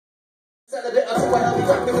Celibate, I swear I'll be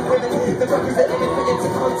rapping with women. The rappers that limit me into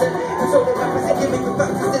content. And so the rappers that give me the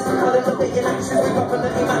practice this. I don't know they in actions, we got on the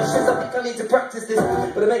actions. I think I need to practice this.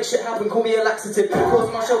 But to make shit happen, call me a laxative. Close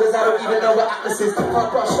my shoulders, I don't even know what Atlas is. Hard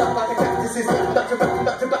brush up like a cactus is. Back to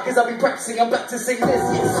back, cause I've been practicing. I'm back to sing this.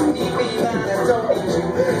 Yes, you need me, man, I don't need you.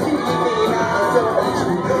 You need me, man, I don't need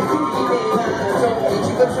you. You need me, man, I don't need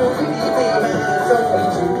you. But you need me, man, I don't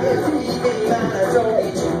need you. You need me, man, I don't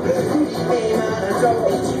need you. You need me, man, I don't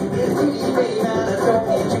need you. You need me, man, I don't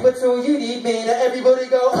need you. But so you need me, now everybody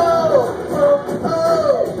go, oh, oh, oh.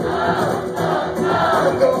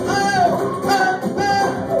 And go, oh, oh, oh.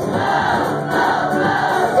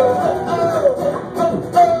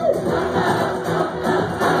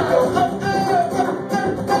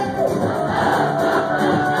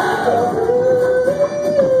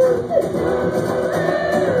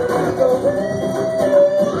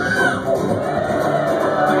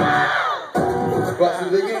 Right, so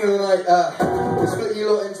the beginning of the night, we're splitting you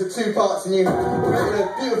lot into two parts and you making a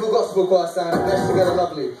beautiful gospel choir sound and meshed together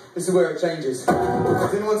lovely. This is where it changes.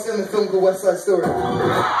 Has anyone seen the film called West Side Story?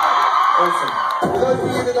 Awesome. For those of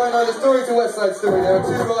you that don't know the story to West Side Story, there are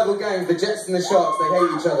two rival gangs, the Jets and the Sharks. They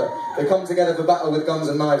hate each other. They come together for battle with guns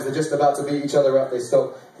and knives. They're just about to beat each other up. They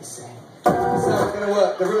stop. They sing. This is how it's going to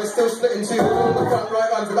work. The room is still split in two. All on the front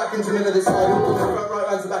right round to back into the middle of this side. All on the front right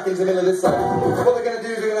round to back into the middle of this side. What we're going to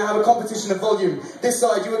do is we're going to have a competition of volume. This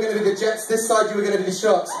side you are going to be the Jets. This side you are going to be the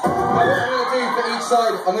Sharks. Now what I'm going to do for each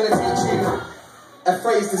side, I'm going to teach you a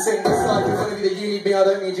phrase to sing. This side you're going to be the you need me, I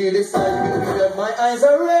don't need you. This side you're going to be the my eyes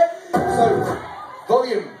are red. So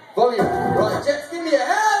volume, volume. Right, Jets, give me a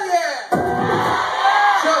hell yeah.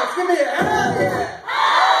 Sharks, give me a hell yeah.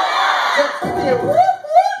 Jets, give me a whoop.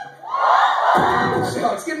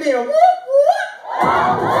 Sharks, give me a whoop whoop!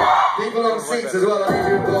 People on seats as well, I need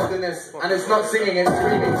you involved in this. And it's not singing, it's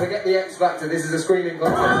screaming, so get the X Factor, this is a screaming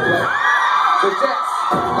contest as well. So Jets,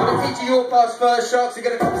 I'm going to teach you your parts first. Sharks, you're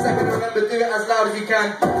going to come second. Remember, do it as loud as you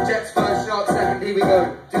can. Jets first, Sharks second, here we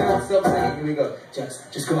go. Do not stop singing, here we go. Jets,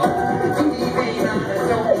 just go on. You need me, man, I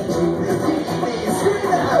don't need you. You need me, scream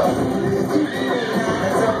it out. You need me, man,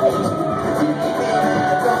 I don't need you. You need me, man,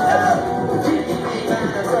 I don't need you. You need me, man,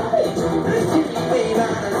 I don't need you. You need me,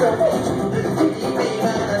 man, I don't need you. You need me,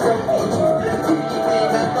 man, I don't need you. You need me,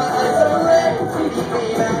 man, my eyes are red. You need me,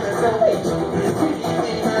 man, I don't need you. You need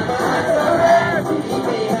me, man, my eyes are red. You need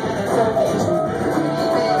me, man, I don't need you. You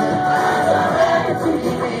need me, man, my eyes are red. You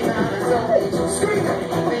need me, man, I don't need you. Scream it. You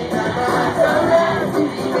need me, man, my eyes are red. You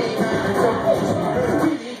need me, man, I don't need you.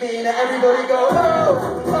 You need me, now everybody go, oh,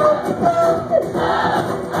 oh, oh.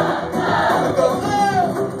 Go, oh.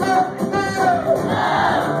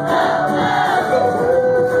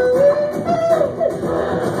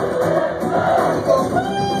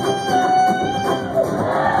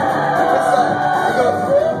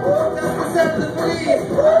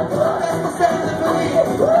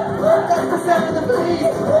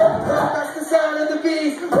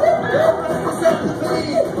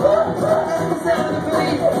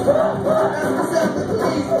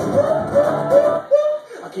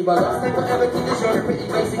 I keep my last name forever, keep this short and pretty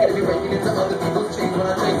basic. Gonna be breaking into other people's chains when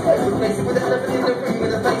I chase. Replace it with an elephant in the room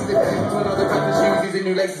with a facelift. To another rapper's shoes using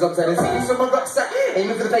new laces. I'm selling CDs from my rucksack,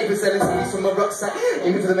 aiming for the paper, selling CDs from my rucksack,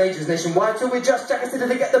 aiming for the majors nationwide till we just jack. I said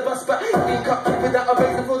to get the bus back. Being cut without a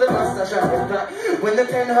razor for the mustache. I hit back. When the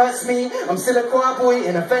pen hurts me, I'm still a choir boy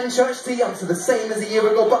in a Fen church tee. I'm still the same as a year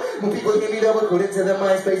ago, but when people hear me, they'll record it to their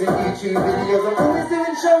MySpace and YouTube videos. I'm always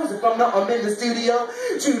doing shows. If I'm not, I'm in the studio.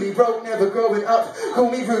 Truly broke, never growing up. Call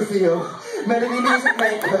me Rufio, melody music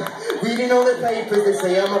maker. Reading all the papers, they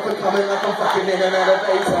say I'm up and coming like I'm fucking in an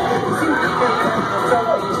elevator. You need me, man, I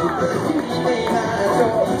don't need you. You need me, man, I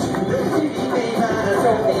don't need you. You need me, man, I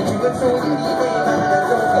don't need you. At all, you need me, man, I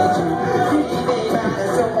don't need you. You need me, man, I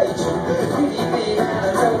don't need you. You need me, man,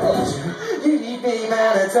 I don't need you. You need me,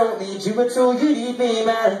 man, I don't need you. At all, you need me,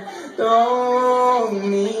 man, I don't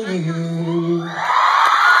need you.